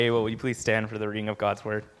Will you please stand for the reading of God's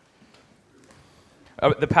word?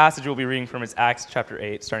 The passage we'll be reading from is Acts chapter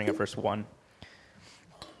 8, starting at verse 1.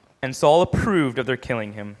 And Saul approved of their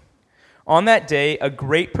killing him. On that day, a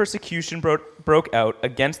great persecution broke out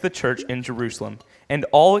against the church in Jerusalem, and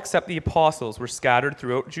all except the apostles were scattered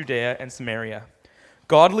throughout Judea and Samaria.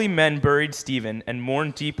 Godly men buried Stephen and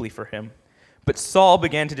mourned deeply for him. But Saul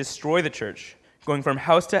began to destroy the church. Going from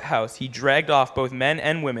house to house, he dragged off both men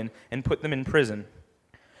and women and put them in prison.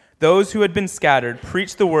 Those who had been scattered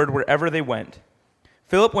preached the word wherever they went.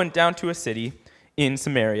 Philip went down to a city in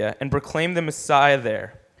Samaria and proclaimed the Messiah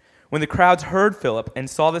there. When the crowds heard Philip and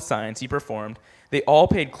saw the signs he performed, they all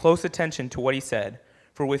paid close attention to what he said,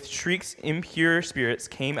 for with shrieks impure spirits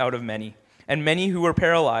came out of many, and many who were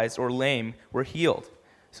paralyzed or lame were healed.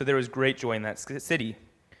 So there was great joy in that city.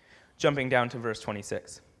 Jumping down to verse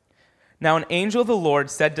 26. Now an angel of the Lord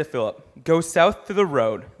said to Philip, "Go south to the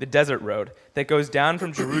road, the desert road, that goes down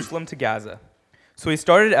from Jerusalem to Gaza." So he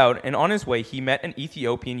started out, and on his way he met an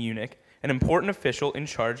Ethiopian eunuch, an important official in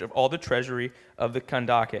charge of all the treasury of the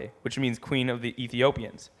Kandake, which means queen of the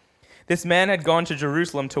Ethiopians. This man had gone to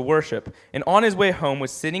Jerusalem to worship, and on his way home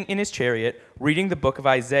was sitting in his chariot reading the book of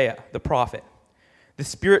Isaiah, the prophet. The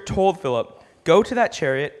Spirit told Philip, "Go to that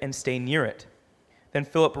chariot and stay near it." Then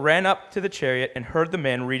Philip ran up to the chariot and heard the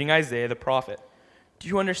man reading Isaiah the prophet. "Do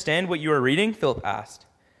you understand what you are reading?" Philip asked.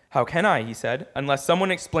 "How can I," he said, "unless someone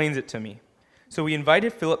explains it to me?" So he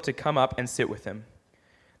invited Philip to come up and sit with him.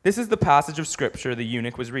 This is the passage of Scripture the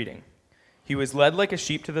eunuch was reading. He was led like a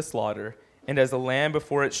sheep to the slaughter, and as a lamb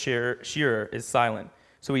before its shearer is silent,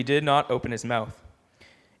 so he did not open his mouth.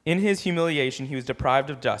 In his humiliation he was deprived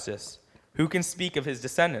of justice. Who can speak of his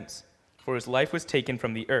descendants? For his life was taken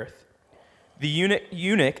from the earth. The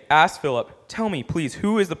eunuch asked Philip, "Tell me, please,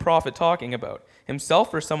 who is the prophet talking about,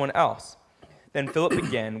 himself or someone else?" Then Philip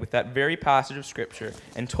began with that very passage of Scripture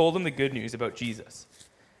and told him the good news about Jesus.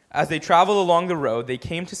 As they traveled along the road, they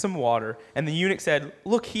came to some water, and the eunuch said,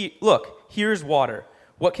 Look, here's water.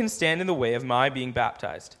 What can stand in the way of my being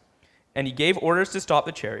baptized?" And he gave orders to stop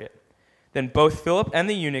the chariot. Then both Philip and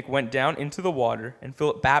the eunuch went down into the water, and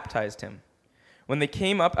Philip baptized him. When they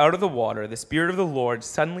came up out of the water, the Spirit of the Lord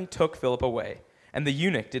suddenly took Philip away, and the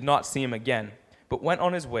eunuch did not see him again, but went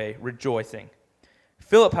on his way rejoicing.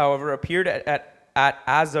 Philip, however, appeared at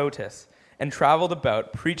Azotus and traveled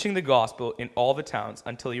about, preaching the gospel in all the towns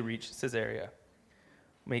until he reached Caesarea.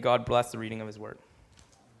 May God bless the reading of his word.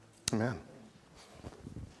 Amen.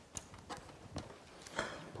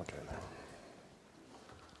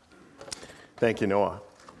 Thank you, Noah.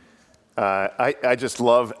 I just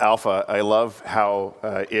love Alpha. I love how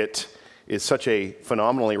it is such a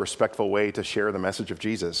phenomenally respectful way to share the message of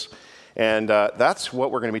Jesus. And that's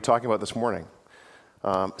what we're going to be talking about this morning.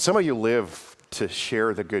 Some of you live to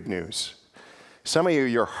share the good news. Some of you,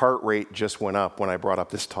 your heart rate just went up when I brought up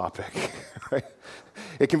this topic. Right?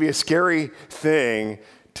 It can be a scary thing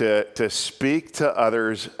to speak to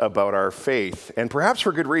others about our faith, and perhaps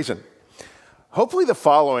for good reason. Hopefully the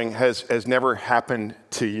following has never happened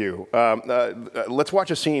to you. Let's watch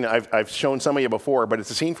a scene I've shown some of you before, but it's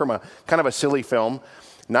a scene from a kind of a silly film,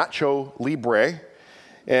 Nacho Libre,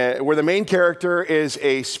 where the main character is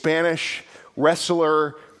a Spanish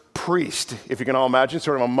wrestler priest, if you can all imagine,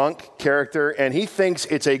 sort of a monk character, and he thinks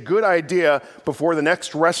it's a good idea before the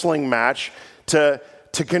next wrestling match to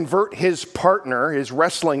convert his partner, his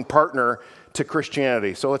wrestling partner, to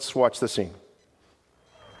Christianity. So let's watch the scene.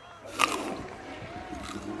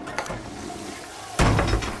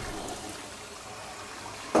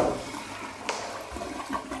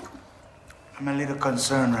 I'm a little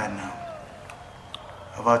concerned right now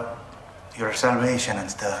about your salvation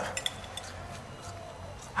and stuff.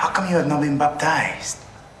 How come you have not been baptized?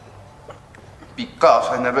 Because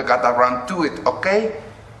I never got around to it, okay?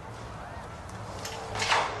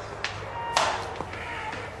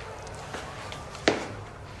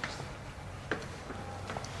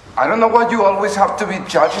 I don't know why you always have to be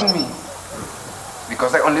judging me.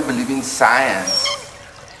 Because I only believe in science.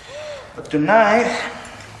 But tonight,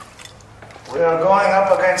 we are going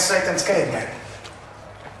up against Satan's caveman.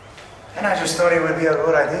 And I just thought it would be a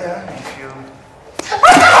good idea if you...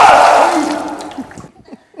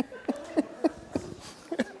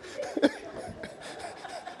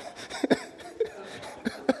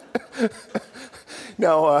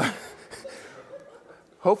 Now,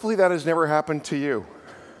 hopefully that has never happened to you.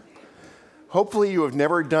 Hopefully you have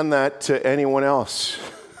never done that to anyone else.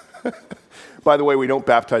 By the way, we don't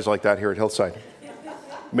baptize like that here at Hillside.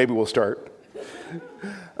 Maybe we'll start.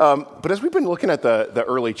 But as we've been looking at the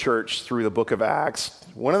early church through the book of Acts,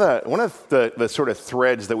 one of the sort of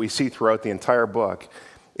threads that we see throughout the entire book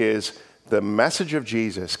is the message of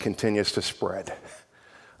Jesus continues to spread.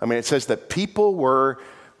 I mean, it says that people were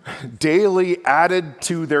daily added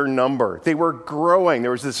to their number. They were growing. There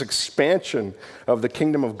was this expansion of the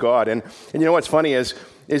kingdom of God. And you know what's funny is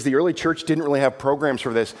the early church didn't really have programs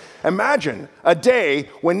for this. Imagine a day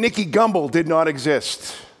when Nicky Gumbel did not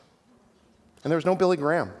exist. And there was no Billy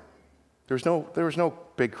Graham. There was no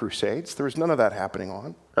big crusades. There was none of that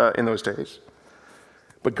happening in those days.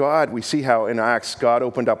 But God, we see how in Acts, God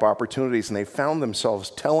opened up opportunities and they found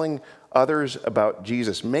themselves telling others about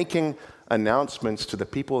Jesus, making announcements to the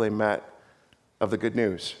people they met of the good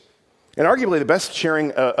news. And arguably the best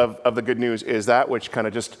sharing of the good news is that which kind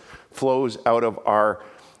of just flows out of our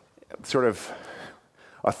sort of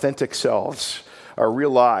authentic selves, our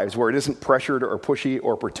real lives, where it isn't pressured or pushy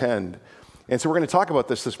or pretend. And so we're going to talk about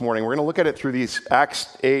this morning. We're going to look at it through these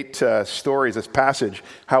Acts 8 stories, this passage,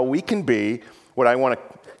 how we can be what I want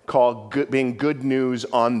to call being good news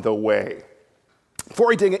on the way. Before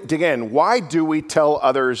we dig in, why do we tell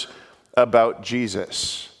others about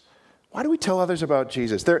Jesus? Why do we tell others about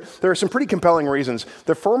Jesus? There are some pretty compelling reasons.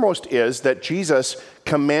 The foremost is that Jesus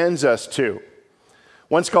commands us to.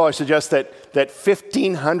 One scholar suggests that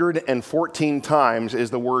 1,514 times is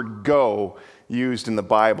the word go used in the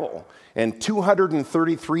Bible. And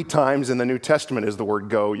 233 times in the New Testament is the word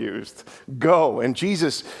go used. Go. And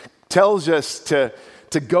Jesus tells us to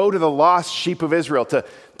go to the lost sheep of Israel,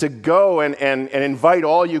 to go and invite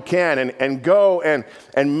all you can, and go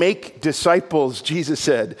and make disciples, Jesus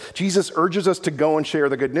said. Jesus urges us to go and share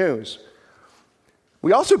the good news.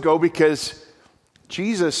 We also go because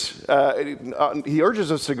Jesus, he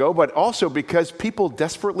urges us to go, but also because people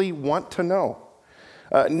desperately want to know,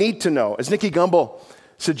 need to know. As Nicky Gumbel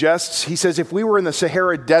suggests, he says, if we were in the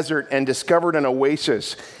Sahara Desert and discovered an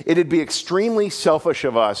oasis, it'd be extremely selfish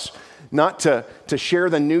of us not to share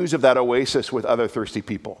the news of that oasis with other thirsty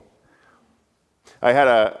people. I had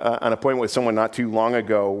an appointment with someone not too long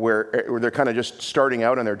ago where they're kind of just starting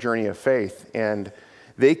out on their journey of faith, and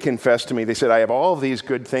they confessed to me, they said, I have all of these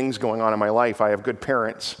good things going on in my life. I have good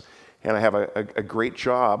parents, and I have a great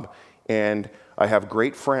job, and I have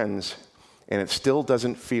great friends, and it still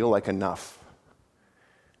doesn't feel like enough.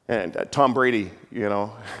 And Tom Brady,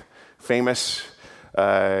 famous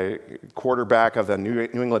quarterback of the New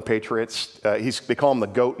England Patriots. They call him the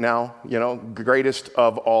GOAT now, greatest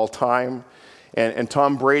of all time. And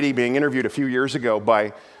Tom Brady being interviewed a few years ago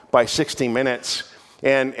by 60 Minutes,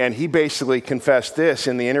 and he basically confessed this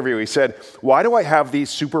in the interview. He said, why do I have these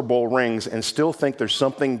Super Bowl rings and still think there's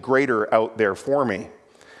something greater out there for me?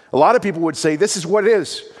 A lot of people would say, this is what it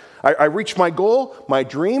is. I reached my goal, my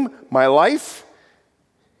dream, my life.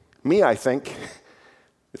 Me, I think,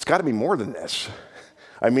 it's got to be more than this.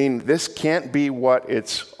 I mean, this can't be what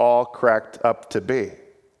it's all cracked up to be.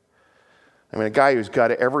 I mean, a guy who's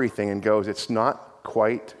got everything and goes, it's not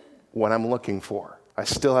quite what I'm looking for. I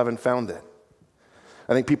still haven't found it.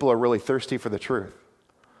 I think people are really thirsty for the truth.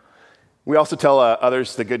 We also tell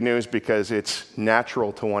others the good news because it's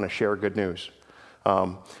natural to want to share good news.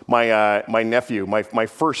 My nephew, my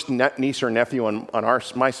first niece or nephew on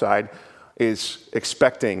my side, is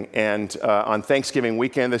expecting, and on Thanksgiving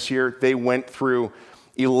weekend this year, they went through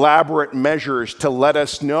elaborate measures to let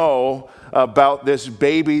us know about this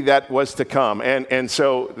baby that was to come. And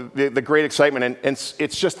so the great excitement, and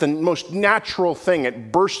it's just the most natural thing.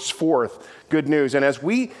 It bursts forth good news. And as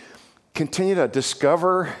we continue to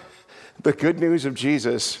discover the good news of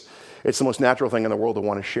Jesus, it's the most natural thing in the world to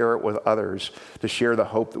want to share it with others, to share the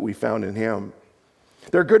hope that we found in him.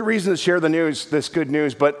 There are good reasons to share this good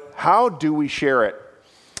news, but how do we share it?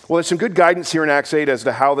 Well, there's some good guidance here in Acts 8 as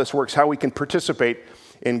to how this works, how we can participate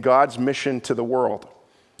in God's mission to the world.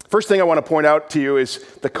 First thing I want to point out to you is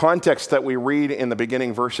the context that we read in the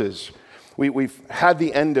beginning verses. We've had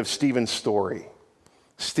the end of Stephen's story.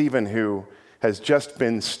 Stephen, who has just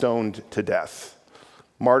been stoned to death,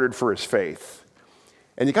 martyred for his faith.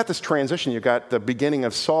 And you got this transition. You got the beginning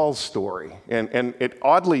of Saul's story. And it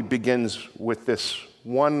oddly begins with this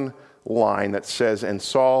one line that says, and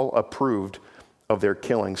Saul approved of their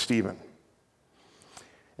killing Stephen.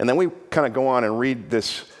 And then we kind of go on and read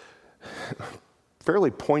this fairly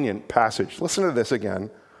poignant passage. Listen to this again.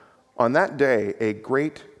 On that day, a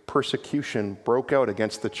great persecution broke out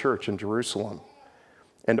against the church in Jerusalem,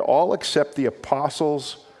 and all except the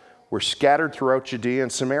apostles were scattered throughout Judea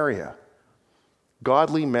and Samaria.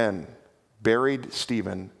 Godly men buried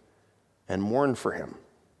Stephen and mourned for him.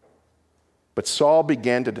 But Saul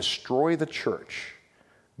began to destroy the church.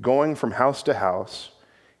 Going from house to house,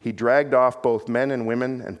 he dragged off both men and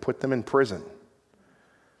women and put them in prison.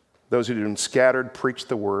 Those who had been scattered preached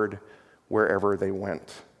the word wherever they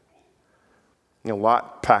went. A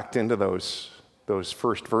lot packed into those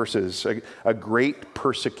first verses. A great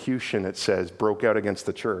persecution, it says, broke out against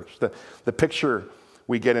the church. The picture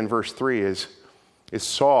we get in verse 3 is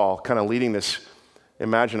Saul kind of leading this,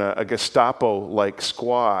 imagine a Gestapo-like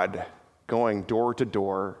squad going door to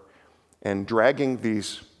door and dragging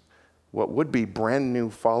these, what would be brand new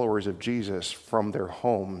followers of Jesus, from their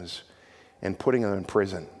homes and putting them in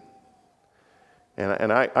prison.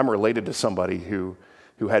 And I'm related to somebody who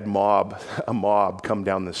had a mob come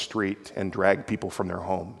down the street and drag people from their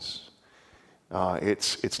homes.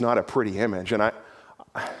 It's not a pretty image. And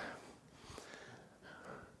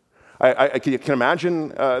I can imagine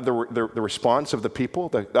the response of the people,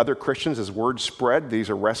 the other Christians, as word spread. These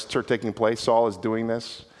arrests are taking place. Saul is doing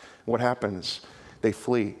this. What happens? They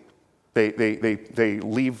flee. They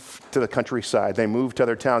leave to the countryside. They move to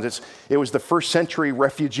other towns. It was the first century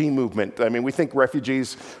refugee movement. I mean, we think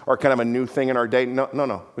refugees are kind of a new thing in our day.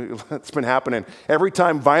 No. It's been happening. Every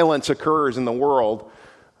time violence occurs in the world,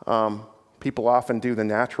 people often do the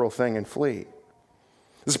natural thing and flee.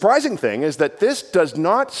 The surprising thing is that this does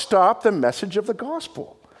not stop the message of the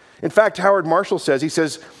gospel. In fact, Howard Marshall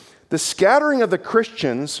says, the scattering of the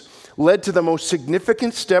Christians led to the most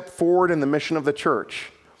significant step forward in the mission of the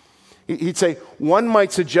church. He'd say, one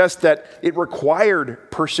might suggest that it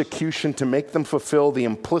required persecution to make them fulfill the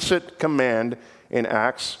implicit command in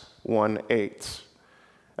Acts 1:8.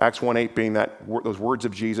 Acts 1:8 being those words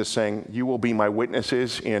of Jesus saying, you will be my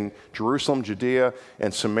witnesses in Jerusalem, Judea,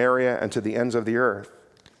 and Samaria, and to the ends of the earth.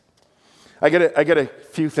 I get a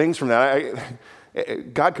few things from that.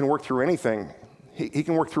 God can work through anything. He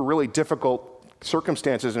can work through really difficult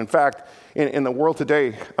circumstances. In fact, in the world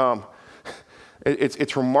today,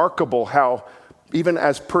 it's remarkable how even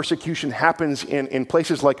as persecution happens in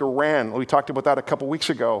places like Iran, we talked about that a couple weeks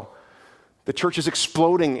ago, the church is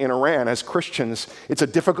exploding in Iran as Christians. It's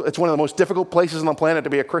one of the most difficult places on the planet to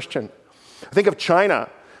be a Christian. I think of China,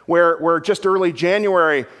 where just early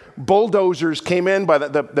January, bulldozers came in, by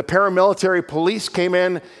the paramilitary police came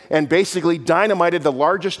in and basically dynamited the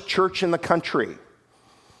largest church in the country.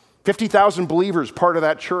 50,000 believers part of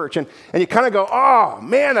that church. And you kind of go, oh,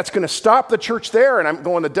 man, that's going to stop the church there. And I'm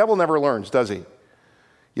going, the devil never learns, does he?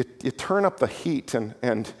 You turn up the heat,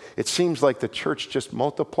 and it seems like the church just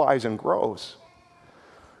multiplies and grows.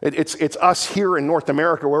 It's us here in North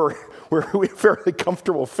America where we have fairly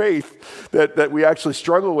comfortable faith that we actually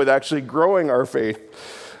struggle with actually growing our faith.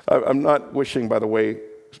 I'm not wishing, by the way,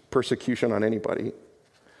 persecution on anybody.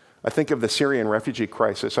 I think of the Syrian refugee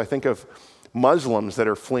crisis. I think of Muslims that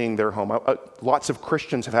are fleeing their home. Lots of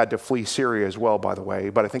Christians have had to flee Syria as well, by the way,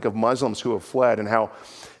 but I think of Muslims who have fled and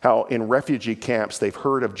how in refugee camps they've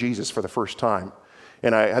heard of Jesus for the first time.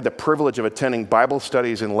 And I had the privilege of attending Bible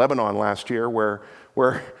studies in Lebanon last year where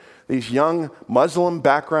these young Muslim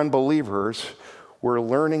background believers were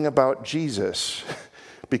learning about Jesus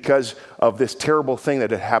because of this terrible thing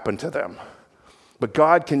that had happened to them. But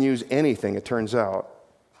God can use anything, it turns out.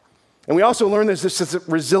 And we also learn there's this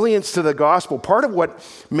resilience to the gospel. Part of what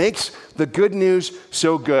makes the good news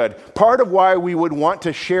so good, part of why we would want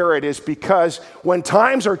to share it, is because when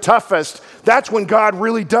times are toughest, that's when God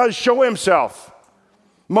really does show himself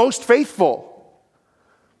most faithful.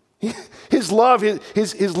 His love,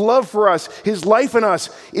 his love for us, his life in us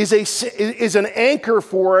is an anchor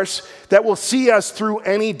for us that will see us through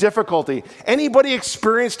any difficulty. Anybody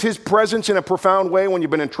experienced his presence in a profound way when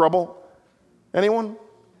you've been in trouble? Anyone?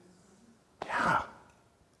 Yeah,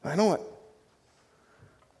 I know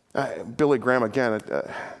it. Billy Graham, again,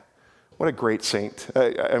 what a great saint.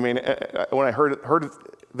 I mean, when I heard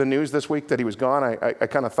the news this week that he was gone, I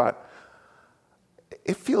kind of thought,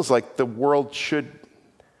 it feels like the world should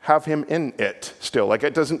have him in it still. Like,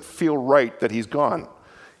 it doesn't feel right that he's gone.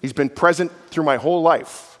 He's been present through my whole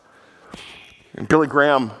life. And Billy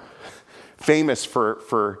Graham, famous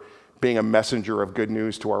for being a messenger of good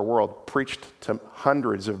news to our world, preached to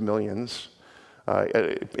hundreds of millions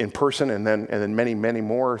in person, and then many, many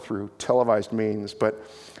more through televised means. But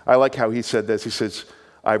I like how he said this. He says,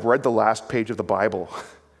 I've read the last page of the Bible.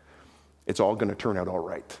 It's all going to turn out all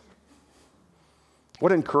right.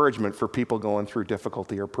 What encouragement for people going through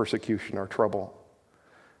difficulty or persecution or trouble.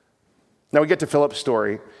 Now we get to Philip's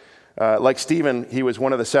story. Like Stephen, he was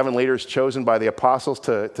one of the 7 leaders chosen by the apostles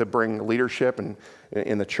to bring leadership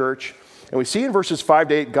in the church. And we see in verses 5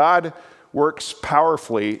 to 8, God works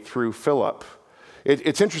powerfully through Philip.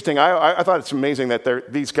 It's interesting. I thought it's amazing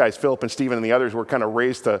that these guys, Philip and Stephen and the others, were kind of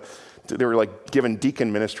raised they were like given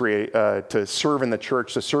deacon ministry to serve in the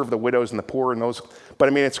church, to serve the widows and the poor and those. But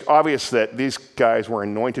I mean, it's obvious that these guys were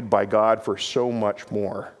anointed by God for so much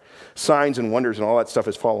more. Signs and wonders and all that stuff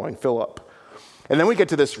is following Philip. And then we get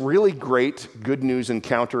to this really great good news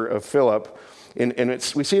encounter of Philip.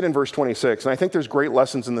 We see it in verse 26. And I think there's great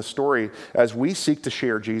lessons in the story as we seek to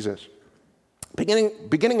share Jesus.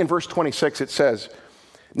 Beginning in verse 26, it says,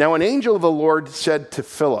 "Now an angel of the Lord said to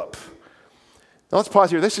Philip." Now let's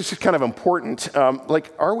pause here. This is just kind of important.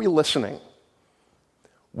 Are we listening?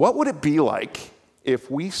 What would it be like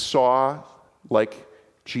if we saw like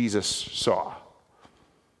Jesus saw?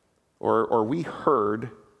 Or we heard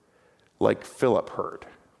like Philip heard?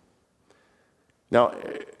 Now,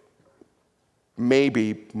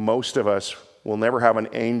 maybe most of us will never have an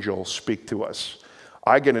angel speak to us.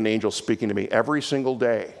 I get an angel speaking to me every single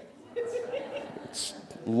day. It's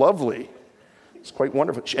lovely. It's quite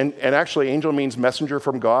wonderful. And actually, angel means messenger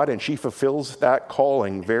from God, and she fulfills that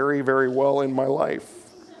calling very, very well in my life.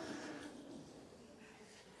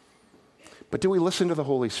 But do we listen to the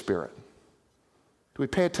Holy Spirit? Do we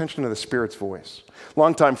pay attention to the Spirit's voice?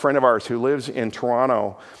 Longtime friend of ours who lives in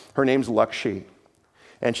Toronto, her name's Lakshi.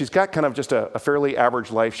 And she's got kind of just a fairly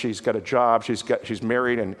average life. She's got a job. She's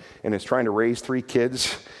married and is trying to raise 3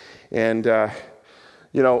 kids. And,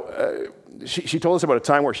 she told us about a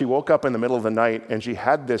time where she woke up in the middle of the night and she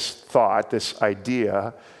had this thought, this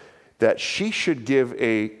idea, that she should give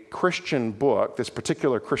a Christian book, this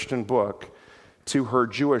particular Christian book, to her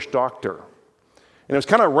Jewish doctor. And it was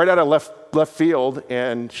kind of right out of left field,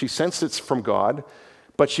 and she sensed it's from God.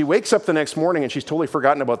 But she wakes up the next morning and she's totally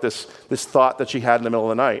forgotten about this thought that she had in the middle of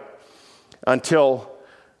the night until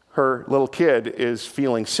her little kid is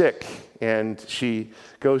feeling sick and she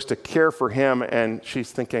goes to care for him and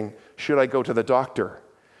she's thinking, should I go to the doctor?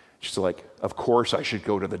 She's like, of course I should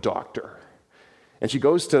go to the doctor. And she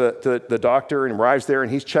goes to the doctor and arrives there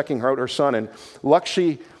and he's checking out her son. And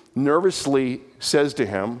Lakshi nervously says to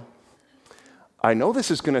him, I know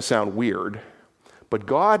this is going to sound weird, but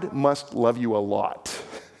God must love you a lot.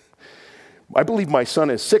 I believe my son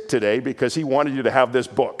is sick today because he wanted you to have this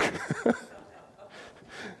book.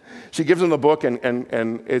 She gives him the book, and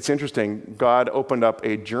it's interesting. God opened up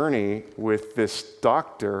a journey with this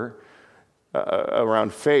doctor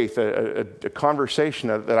around faith, a conversation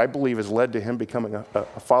that I believe has led to him becoming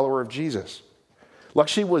a follower of Jesus.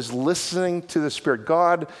 Lakshi was listening to the Spirit.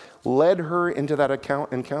 God led her into that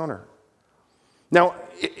encounter. Now,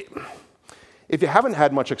 if you haven't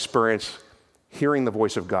had much experience hearing the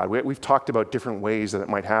voice of God, we've talked about different ways that it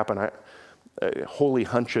might happen, holy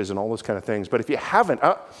hunches and all those kind of things. But if you haven't,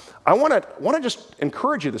 I want to just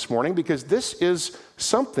encourage you this morning because this is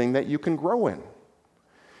something that you can grow in.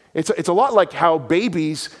 It's a lot like how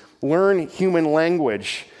babies learn human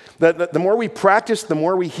language. The more we practice, the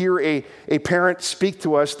more we hear a parent speak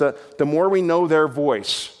to us, the more we know their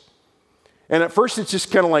voice. And at first, it's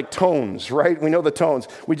just kind of like tones, right? We know the tones.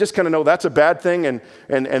 We just kind of know that's a bad thing and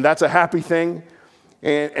that's a happy thing.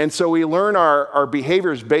 And so we learn our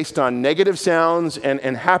behaviors based on negative sounds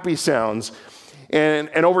and happy sounds. And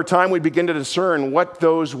over time, we begin to discern what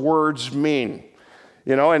those words mean.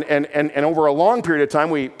 And over a long period of time,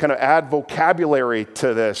 we kind of add vocabulary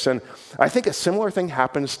to this. And I think a similar thing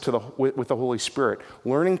happens with the Holy Spirit,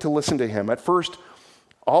 learning to listen to Him. At first,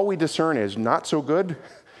 all we discern is not so good,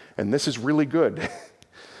 and this is really good.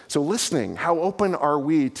 So listening, how open are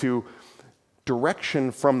we to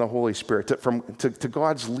direction from the Holy Spirit, to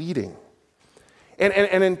God's leading? And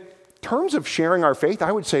in terms of sharing our faith,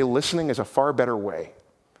 I would say listening is a far better way.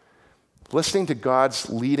 Listening to God's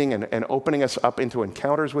leading and opening us up into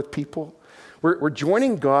encounters with people. We're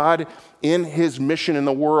joining God in His mission in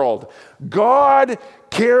the world. God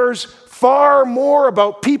cares far more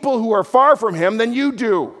about people who are far from Him than you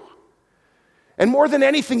do. And more than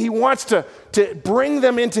anything, He wants to bring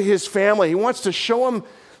them into His family. He wants to show them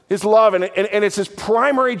His love. And it's His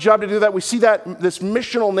primary job to do that. We see this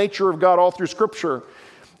missional nature of God all through Scripture.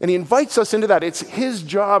 And He invites us into that. It's His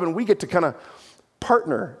job, and we get to kind of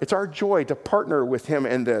partner. It's our joy to partner with Him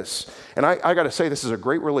in this. And I got to say, this is a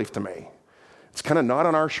great relief to me. It's kind of not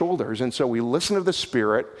on our shoulders. And so we listen to the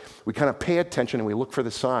Spirit, we kind of pay attention, and we look for the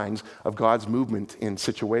signs of God's movement in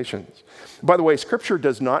situations. By the way, Scripture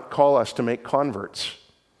does not call us to make converts.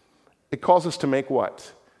 It calls us to make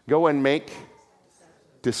what? Go and make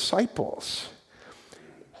disciples.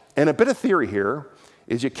 And a bit of theory here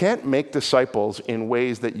is you can't make disciples in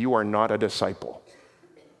ways that you are not a disciple.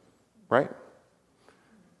 Right?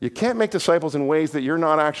 You can't make disciples in ways that you're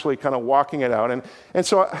not actually kind of walking it out. And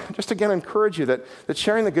so I just again encourage you that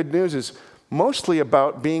sharing the good news is mostly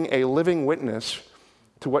about being a living witness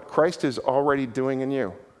to what Christ is already doing in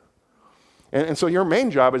you. And so your main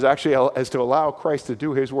job is actually to allow Christ to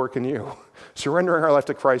do His work in you. Surrendering our life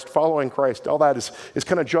to Christ, following Christ, all that is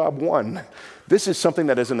kind of job one. This is something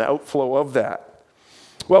that is an outflow of that.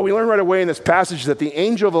 Well, we learn right away in this passage that the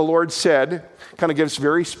angel of the Lord said, kind of gives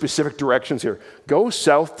very specific directions here. Go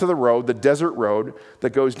south to the road, the desert road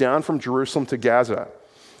that goes down from Jerusalem to Gaza.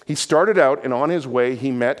 He started out, and on his way,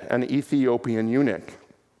 he met an Ethiopian eunuch.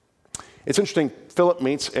 It's interesting, Philip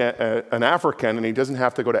meets an African, and he doesn't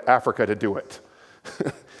have to go to Africa to do it.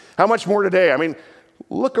 How much more today? I mean,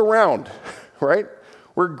 look around, right?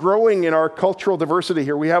 We're growing in our cultural diversity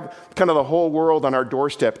here. We have kind of the whole world on our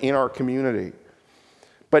doorstep in our community.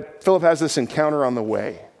 But Philip has this encounter on the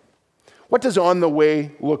way. What does on the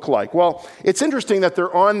way look like? Well, it's interesting that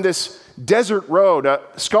they're on this desert road.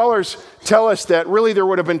 Scholars tell us that really there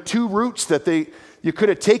would have been two routes that you could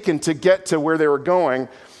have taken to get to where they were going.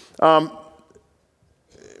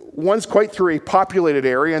 One's quite through a populated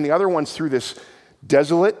area, and the other one's through this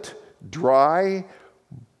desolate, dry,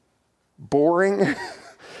 boring,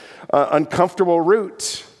 uncomfortable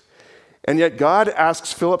route. And yet God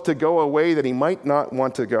asks Philip to go a way that he might not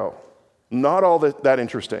want to go. Not all that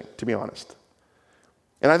interesting, to be honest.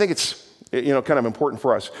 And I think it's kind of important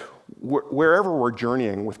for us. Wherever we're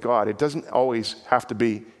journeying with God, it doesn't always have to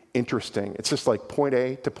be interesting. It's just like point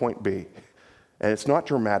A to point B. And it's not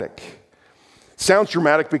dramatic. Sounds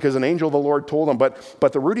dramatic because an angel of the Lord told him,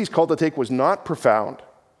 but the route he's called to take was not profound.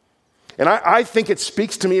 And I think it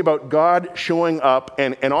speaks to me about God showing up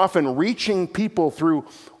and often reaching people through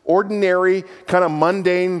ordinary, kind of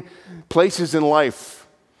mundane places in life.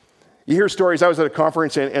 You hear stories. I was at a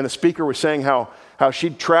conference and the speaker was saying how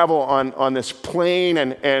she'd travel on this plane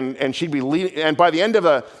and she'd be leading. And by the end of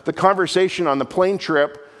the conversation on the plane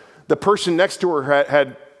trip, the person next to her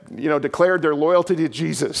had declared their loyalty to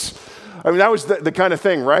Jesus. I mean, that was the kind of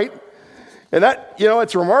thing, right? And that,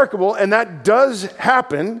 it's remarkable, and that does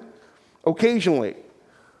happen occasionally.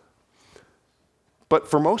 But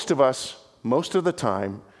for most of us, most of the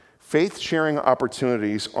time, faith-sharing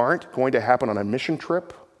opportunities aren't going to happen on a mission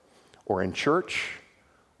trip or in church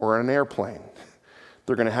or on an airplane.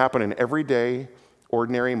 They're going to happen in everyday,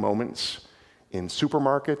 ordinary moments in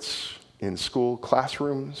supermarkets, in school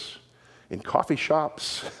classrooms, in coffee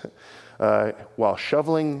shops, while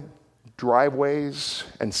shoveling driveways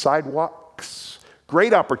and sidewalks.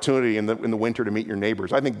 Great opportunity in the winter to meet your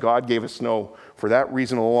neighbors. I think God gave us snow for that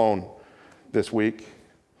reason alone this week.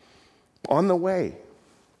 On the way.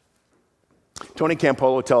 Tony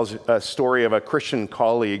Campolo tells a story of a Christian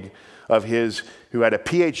colleague of his who had a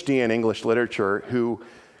PhD in English literature who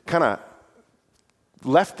kind of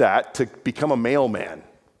left that to become a mailman.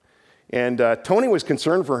 And Tony was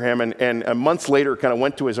concerned for him and months later kind of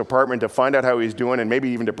went to his apartment to find out how he was doing and maybe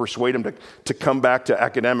even to persuade him to come back to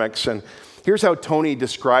academics. And here's how Tony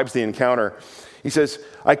describes the encounter. He says,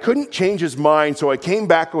 I couldn't change his mind, so I came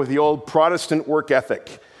back with the old Protestant work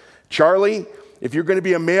ethic. Charlie, if you're going to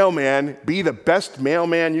be a mailman, be the best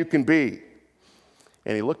mailman you can be.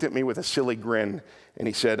 And he looked at me with a silly grin, and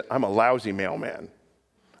he said, I'm a lousy mailman.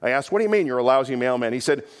 I asked, what do you mean you're a lousy mailman? He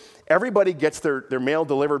said, everybody gets their mail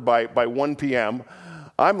delivered by 1 p.m.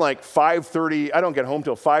 I'm like 5:30. I don't get home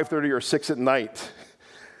till 5:30 or 6 at night.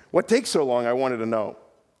 What takes so long, I wanted to know.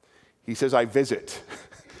 He says, I visit.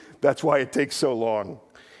 That's why it takes so long.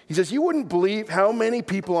 He says, you wouldn't believe how many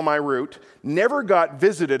people on my route never got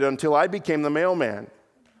visited until I became the mailman.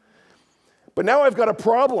 But now I've got a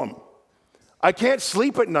problem. I can't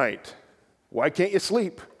sleep at night. Why can't you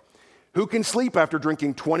sleep? Who can sleep after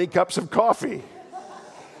drinking 20 cups of coffee?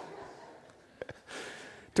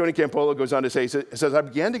 Tony Campolo goes on to say, he says, I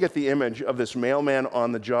began to get the image of this mailman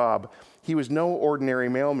on the job. He was no ordinary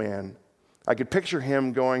mailman. I could picture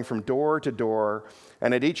him going from door to door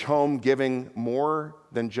and at each home giving more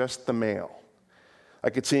than just the mail. I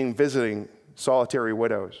could see him visiting solitary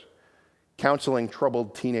widows, counseling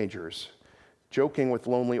troubled teenagers, joking with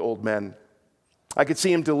lonely old men. I could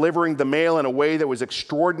see him delivering the mail in a way that was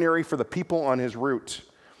extraordinary for the people on his route.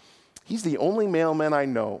 He's the only mailman I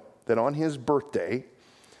know that on his birthday,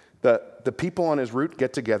 the people on his route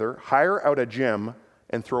get together, hire out a gym,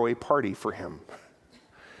 and throw a party for him.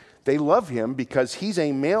 They love him because he's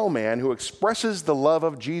a mailman who expresses the love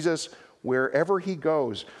of Jesus wherever he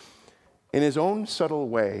goes. In his own subtle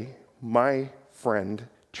way, my friend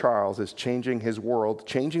Charles is changing his world,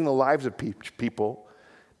 changing the lives of people,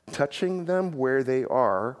 touching them where they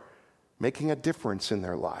are, making a difference in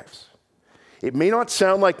their lives. It may not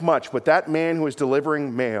sound like much, but that man who is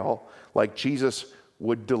delivering mail like Jesus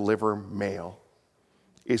would deliver mail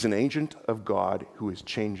is an agent of God who is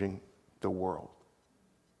changing the world.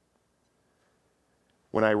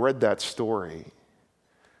 When I read that story,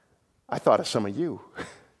 I thought of some of you.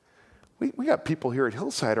 We got people here at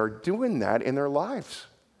Hillside are doing that in their lives.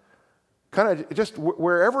 Kind of just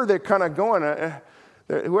wherever they're kind of going,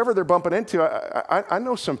 whoever they're bumping into, I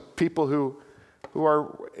know some people who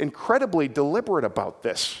are incredibly deliberate about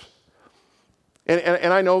this.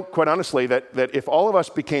 And I know, quite honestly, that if all of us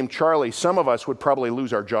became Charlie, some of us would probably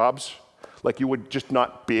lose our jobs. Like, you would just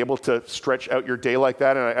not be able to stretch out your day like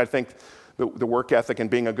that. And I think the work ethic and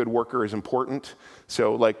being a good worker is important.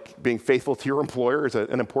 So, like, being faithful to your employer is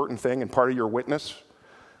an important thing and part of your witness.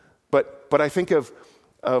 But I think of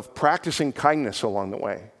practicing kindness along the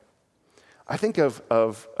way. I think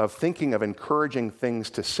of thinking of encouraging things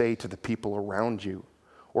to say to the people around you,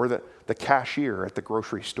 or the cashier at the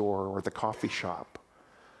grocery store or the coffee shop.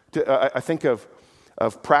 I think of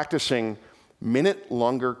practicing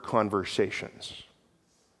minute-longer conversations.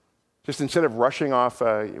 Just instead of rushing off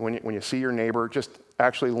when you see your neighbor, just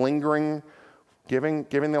actually lingering, giving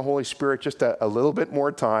the Holy Spirit just a little bit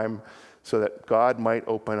more time so that God might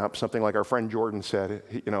open up something like our friend Jordan said,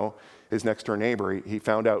 his next-door neighbor. He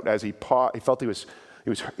found out as he felt he was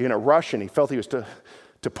in a rush, and he felt he was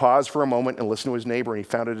to pause for a moment and listen to his neighbor, and he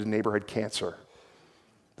found out his neighbor had cancer.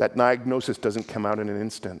 That diagnosis doesn't come out in an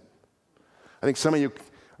instant. I think some of you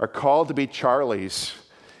are called to be Charlies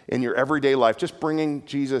in your everyday life, just bringing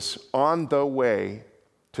Jesus on the way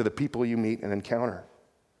to the people you meet and encounter.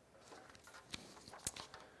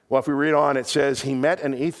 Well, if we read on, it says, he met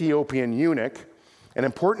an Ethiopian eunuch, an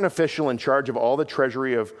important official in charge of all the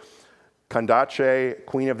treasury of Candace,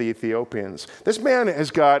 queen of the Ethiopians. This man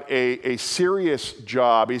has got a serious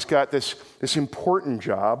job. He's got this important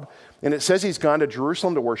job. And it says he's gone to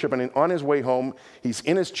Jerusalem to worship, and on his way home, he's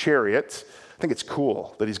in his chariot. I think it's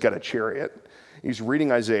cool that he's got a chariot. He's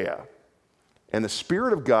reading Isaiah. And the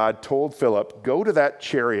Spirit of God told Philip, go to that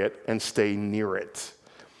chariot and stay near it.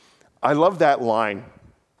 I love that line.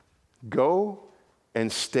 Go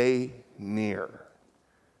and stay near.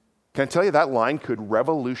 Can I tell you, that line could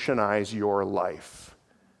revolutionize your life.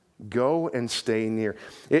 Go and stay near.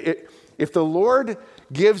 If the Lord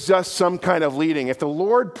gives us some kind of leading, if the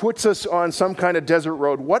Lord puts us on some kind of desert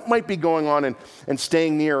road, what might be going on and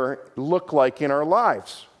staying near look like in our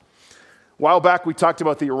lives? A while back, we talked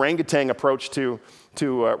about the orangutan approach to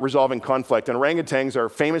resolving conflict. And orangutans are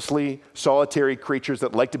famously solitary creatures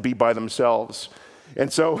that like to be by themselves.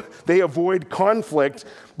 And so they avoid conflict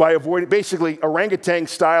by avoiding, basically,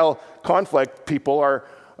 orangutan-style conflict people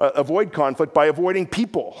avoid conflict by avoiding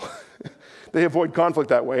people. They avoid conflict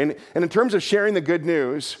that way. And in terms of sharing the good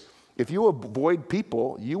news, if you avoid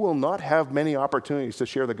people, you will not have many opportunities to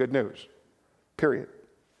share the good news, period.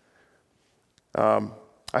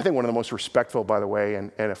 I think one of the most respectful, by the way,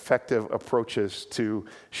 and effective approaches to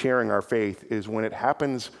sharing our faith is when it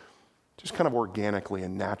happens just kind of organically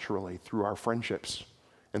and naturally through our friendships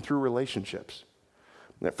and through relationships.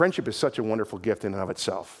 And that friendship is such a wonderful gift in and of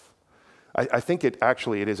itself. I think it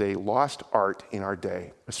is a lost art in our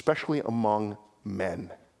day, especially among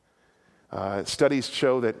men. Studies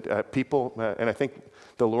show that people, and I think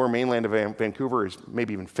the lower mainland of Vancouver is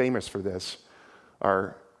maybe even famous for this,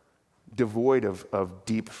 are devoid of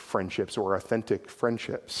deep friendships or authentic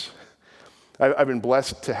friendships. I've been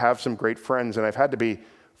blessed to have some great friends, and I've had to be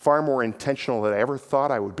far more intentional than I ever thought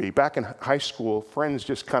I would be. Back in high school, friends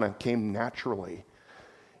just kind of came naturally.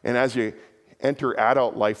 And as you enter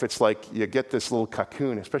adult life, it's like you get this little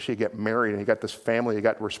cocoon, especially you get married and you got this family, you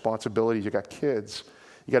got responsibilities, you got kids.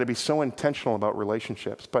 You got to be so intentional about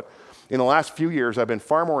relationships. But in the last few years, I've been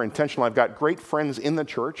far more intentional. I've got great friends in the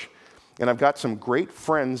church, and I've got some great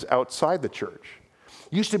friends outside the church.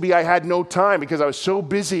 Used to be I had no time because I was so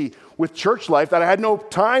busy with church life that I had no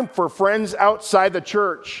time for friends outside the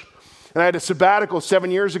church. And I had a sabbatical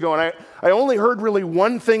 7 years ago, and I only heard really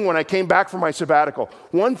one thing when I came back from my sabbatical.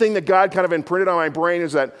 One thing that God kind of imprinted on my brain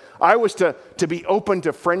is that I was to be open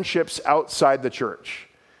to friendships outside the church.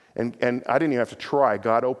 And I didn't even have to try.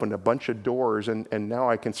 God opened a bunch of doors, and now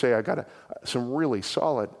I can say I got some really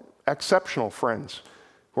solid, exceptional friends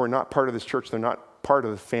who are not part of this church. They're not part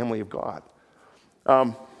of the family of God.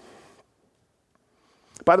 By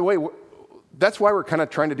the way, that's why we're kind of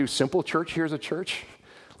trying to do simple church here as a church,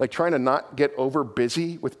 like trying to not get over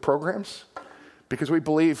busy with programs, because we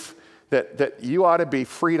believe that you ought to be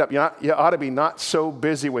freed up. You ought to be not so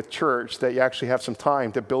busy with church that you actually have some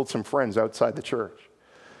time to build some friends outside the church,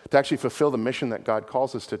 to actually fulfill the mission that God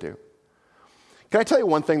calls us to do. Can I tell you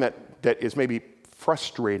one thing that is maybe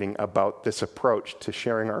frustrating about this approach to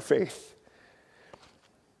sharing our faith?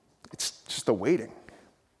 It's just the waiting.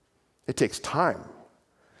 It takes time.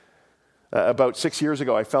 About 6 years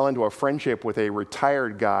ago, I fell into a friendship with a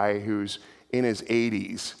retired guy who's in his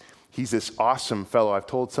 80s. He's this awesome fellow. I've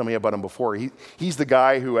told some of you about him before. He's the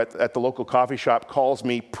guy who at the local coffee shop calls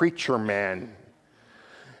me preacher man.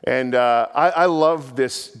 And I love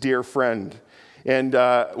this dear friend. And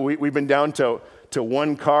we've been down to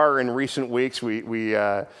one car in recent weeks. We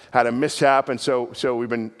had a mishap, and so we've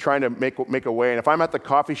been trying to make a way. And if I'm at the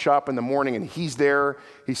coffee shop in the morning and he's there,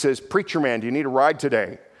 he says, "Preacher man, do you need a ride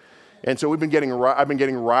today?" And so I've been getting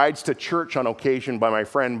rides to church on occasion by my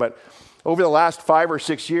friend. But over the last 5 or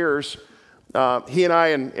 6 years, he and I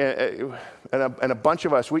and a bunch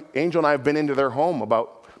of us, Angel and I have been into their home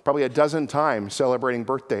about probably a dozen times celebrating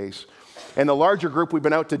birthdays. And the larger group, we've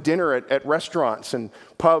been out to dinner at restaurants and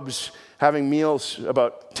pubs, having meals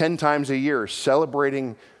about 10 times a year,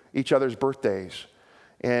 celebrating each other's birthdays.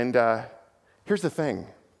 And here's the thing.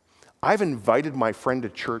 I've invited my friend to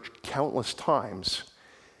church countless times.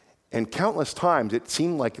 And countless times, it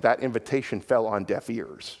seemed like that invitation fell on deaf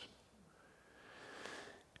ears.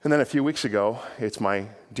 And then a few weeks ago, it's my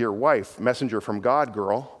dear wife, messenger from God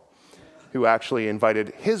girl, who actually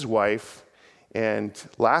invited his wife. And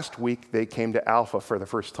last week, they came to Alpha for the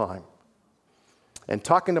first time. And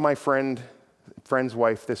talking to my friend's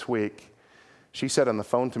wife this week, she said on the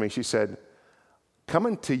phone to me, she said,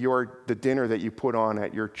 "Coming to the dinner that you put on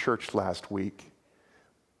at your church last week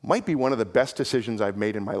might be one of the best decisions I've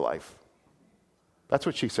made in my life." That's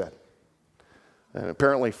what she said. And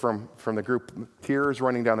apparently from the group, tears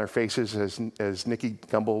running down their faces as Nikki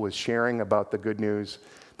Gumbel was sharing about the good news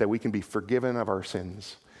that we can be forgiven of our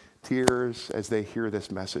sins. Tears as they hear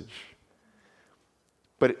this message.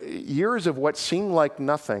 But years of what seemed like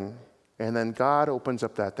nothing, and then God opens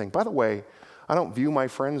up that thing. By the way, I don't view my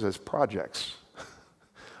friends as projects.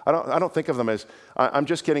 I don't think of them as, I'm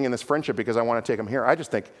just getting in this friendship because I want to take them here. I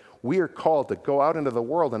just think we are called to go out into the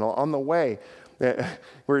world, and on the way,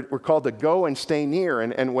 we're called to go and stay near.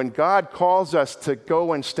 And when God calls us to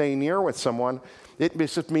go and stay near with someone, it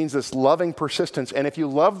just means this loving persistence. And if you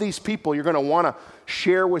love these people, you're going to want to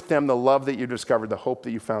share with them the love that you discovered, the hope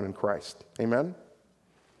that you found in Christ. Amen?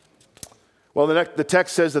 Well, the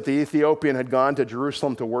text says that the Ethiopian had gone to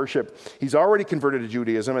Jerusalem to worship. He's already converted to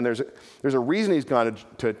Judaism, and there's a reason he's gone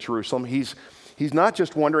to Jerusalem. He's not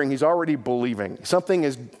just wondering, he's already believing. Something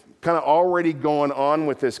is kind of already going on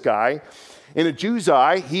with this guy. In a Jew's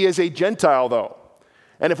eye, he is a Gentile, though.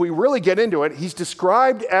 And if we really get into it, he's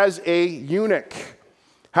described as a eunuch.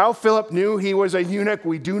 How Philip knew he was a eunuch,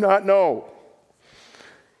 we do not know.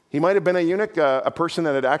 He might have been a eunuch, a person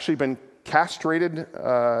that had actually been castrated,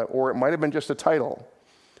 or it might have been just a title.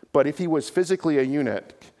 But if he was physically a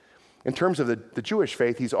eunuch, in terms of the Jewish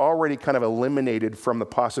faith, he's already kind of eliminated from the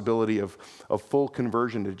possibility of full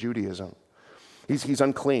conversion to Judaism. He's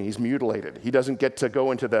unclean, he's mutilated. He doesn't get to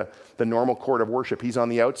go into the normal court of worship. He's on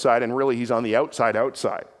the outside, and really he's on the outside. At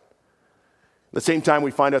the same time,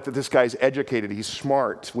 we find out that this guy's educated, he's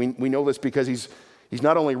smart. We know this because he's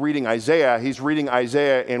not only reading Isaiah, he's reading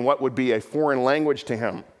Isaiah in what would be a foreign language to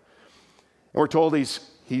him. And we're told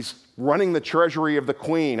he's running the treasury of the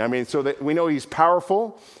queen. I mean, so that we know he's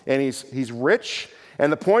powerful and he's rich.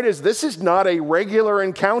 And the point is, this is not a regular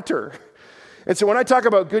encounter. And so when I talk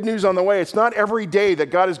about good news on the way, it's not every day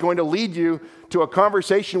that God is going to lead you to a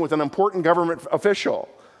conversation with an important government official.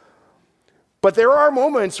 But there are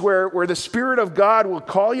moments where the Spirit of God will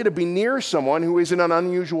call you to be near someone who is in an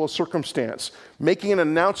unusual circumstance, making an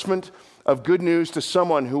announcement of good news to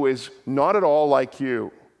someone who is not at all like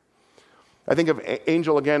you. I think of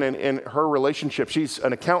Angel again in her relationship. She's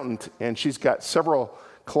an accountant, and she's got several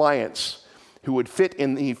clients who would fit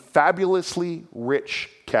in the fabulously rich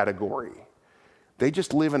category. They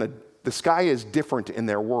just live the sky is different in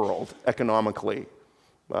their world economically.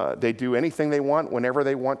 They do anything they want whenever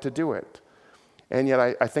they want to do it. And yet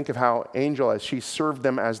I think of how Angel, as she served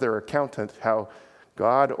them as their accountant, how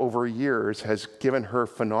God over years has given her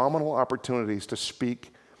phenomenal opportunities to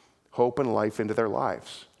speak hope and life into their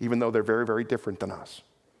lives, even though they're very, very different than us.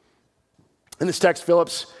 In this text,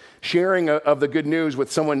 Philip's sharing of the good news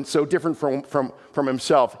with someone so different from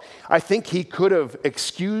himself. I think he could have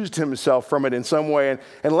excused himself from it in some way.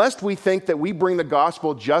 And lest we think that we bring the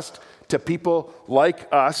gospel just to people like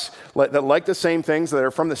us, that like the same things, that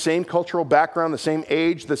are from the same cultural background, the same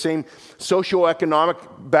age, the same socioeconomic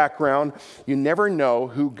background, you never know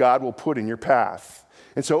who God will put in your path.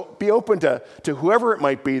 And so be open to whoever it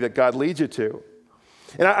might be that God leads you to.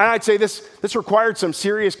 And I'd say this required some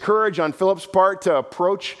serious courage on Philip's part to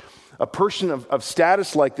approach a person of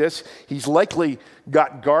status like this. He's likely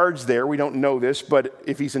got guards there. We don't know this, but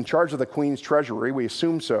if he's in charge of the queen's treasury, we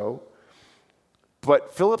assume so.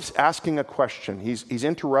 But Philip's asking a question. He's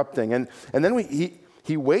interrupting. And then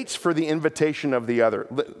he waits for the invitation of the other.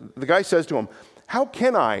 The guy says to him, "How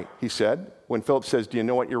can I," he said, when Philip says, "Do you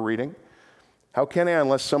know what you're reading?" "How can I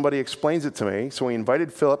unless somebody explains it to me?" So he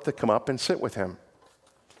invited Philip to come up and sit with him.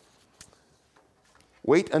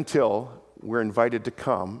 Wait until we're invited to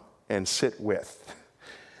come and sit with.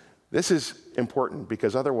 This is important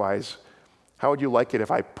because otherwise, how would you like it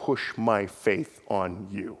if I push my faith on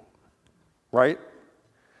you? Right?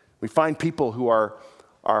 We find people who are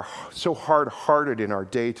so hard-hearted in our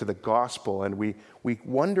day to the gospel, and we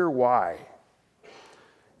wonder why.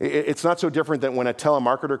 It's not so different than when a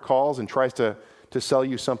telemarketer calls and tries to sell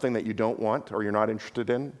you something that you don't want or you're not interested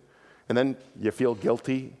in, and then you feel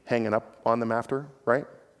guilty hanging up on them after, right?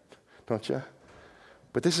 Don't you?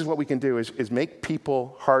 But this is what we can do, is make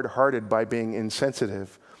people hard-hearted by being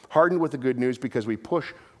insensitive, hardened with the good news because we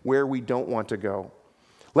push where we don't want to go.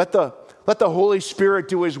 Let the Holy Spirit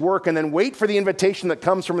do his work and then wait for the invitation that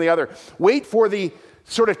comes from the other. Wait for the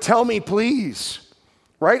sort of tell me please,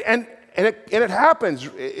 right? And it happens.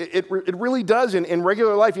 It really does in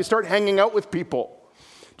regular life. You start hanging out with people.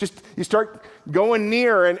 You start going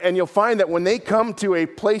near and you'll find that when they come to a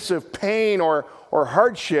place of pain or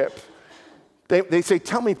hardship, they say,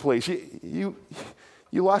 tell me please, you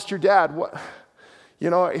lost your dad. What,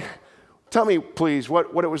 tell me please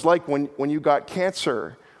what it was like when you got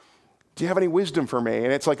cancer. Do you have any wisdom for me?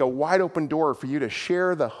 And it's like a wide open door for you to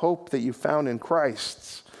share the hope that you found in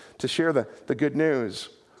Christ, to share the good news.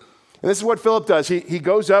 And this is what Philip does. He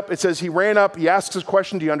goes up, it says he ran up, he asks his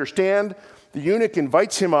question, do you understand? The eunuch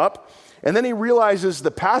invites him up, and then he realizes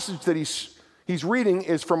the passage that he's reading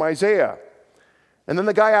is from Isaiah. And then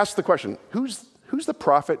the guy asks the question, who's the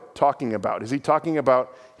prophet talking about? Is he talking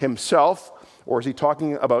about himself, or is he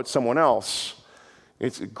talking about someone else?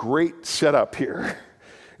 It's a great setup here.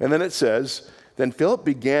 And then it says, then Philip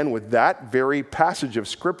began with that very passage of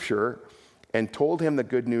Scripture and told him the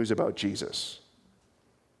good news about Jesus.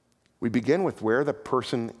 We begin with where the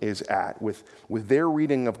person is at, with their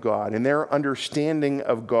reading of God and their understanding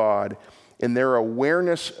of God and their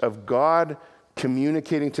awareness of God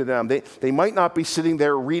communicating to them. They might not be sitting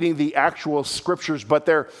there reading the actual Scriptures, but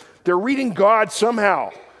they're reading God somehow.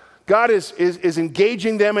 God is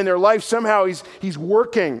engaging them in their life somehow. He's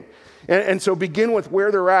working. And so begin with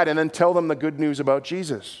where they're at and then tell them the good news about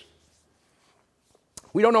Jesus.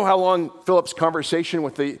 We don't know how long Philip's conversation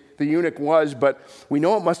with the eunuch was, but we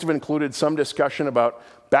know it must have included some discussion about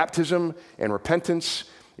baptism and repentance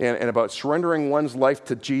and about surrendering one's life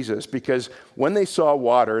to Jesus, because when they saw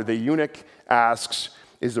water, the eunuch asks,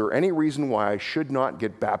 is there any reason why I should not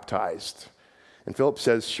get baptized? And Philip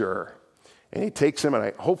says, sure. And he takes him,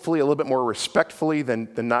 and hopefully a little bit more respectfully than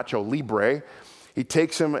Nacho Libre, he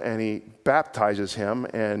takes him and he baptizes him,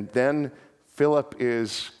 and then Philip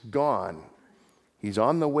is gone. He's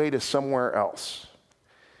on the way to somewhere else.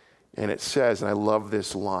 And it says, and I love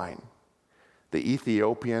this line, the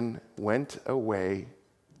Ethiopian went away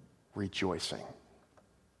rejoicing.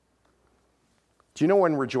 Do you know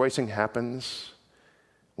when rejoicing happens?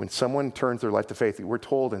 When someone turns their life to faith. We're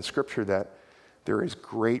told in Scripture that there is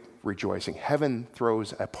great rejoicing. Heaven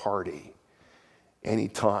throws a party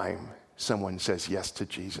anytime someone says yes to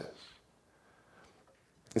Jesus.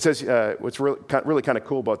 It says, what's really kind of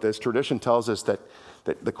cool about this, tradition tells us that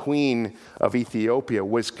the queen of Ethiopia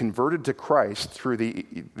was converted to Christ through the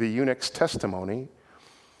eunuch's testimony,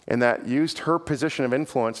 and that used her position of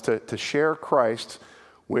influence to share Christ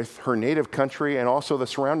with her native country and also the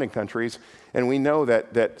surrounding countries. And we know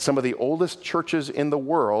that some of the oldest churches in the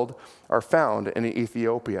world are found in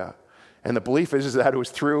Ethiopia. And the belief is that it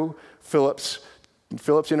was through Philip's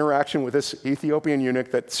interaction with this Ethiopian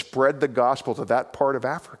eunuch that spread the gospel to that part of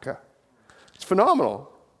Africa. It's phenomenal.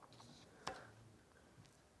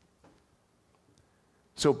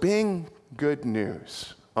 So being good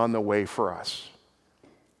news on the way for us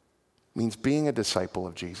means being a disciple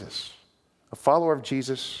of Jesus, a follower of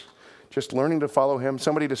Jesus, just learning to follow him.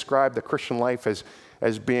 Somebody described the Christian life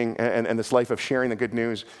as being, and this life of sharing the good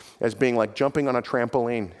news, as being like jumping on a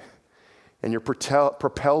trampoline, and you're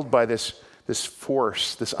propelled by this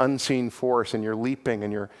force, this unseen force, and you're leaping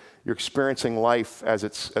and you're experiencing life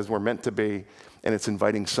as we're meant to be, and it's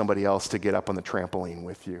inviting somebody else to get up on the trampoline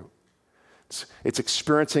with you. It's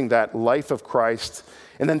experiencing that life of Christ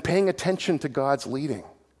and then paying attention to God's leading,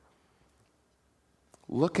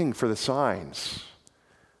 looking for the signs,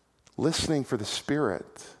 listening for the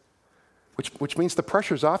Spirit, which means the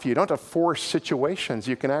pressure's off you. You don't have to force situations.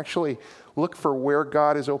 You can actually look for where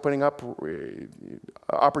God is opening up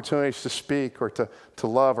opportunities to speak or to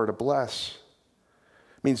love or to bless.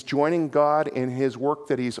 It means joining God in his work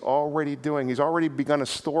that he's already doing. He's already begun a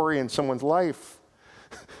story in someone's life.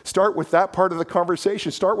 Start with that part of the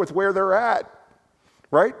conversation. Start with where they're at,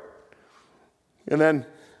 right? And then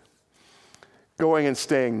going and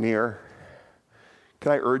staying near.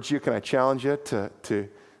 Can I urge you, can I challenge you to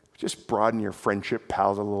just broaden your friendship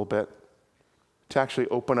pals a little bit? to actually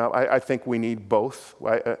open up. I think we need both.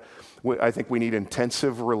 I think we need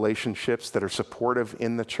intensive relationships that are supportive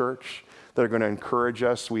in the church, that are going to encourage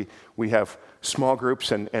us. We have small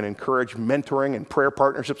groups and encourage mentoring and prayer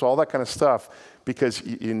partnerships, all that kind of stuff, because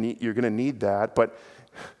you're going to need that. But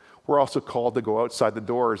we're also called to go outside the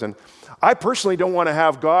doors. And I personally don't want to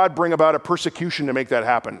have God bring about a persecution to make that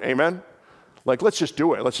happen. Amen? Like, let's just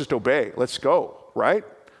do it. Let's just obey. Let's go, right?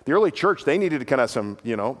 The early church, they needed to kind of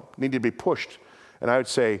needed to be pushed. And I would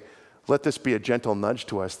say, let this be a gentle nudge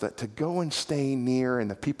to us that to go and stay near and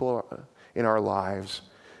the people in our lives.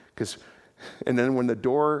 And then when the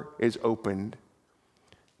door is opened,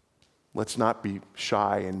 let's not be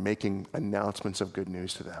shy in making announcements of good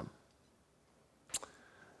news to them.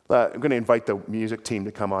 I'm going to invite the music team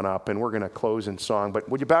to come on up, and we're going to close in song. But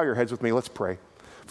would you bow your heads with me? Let's pray.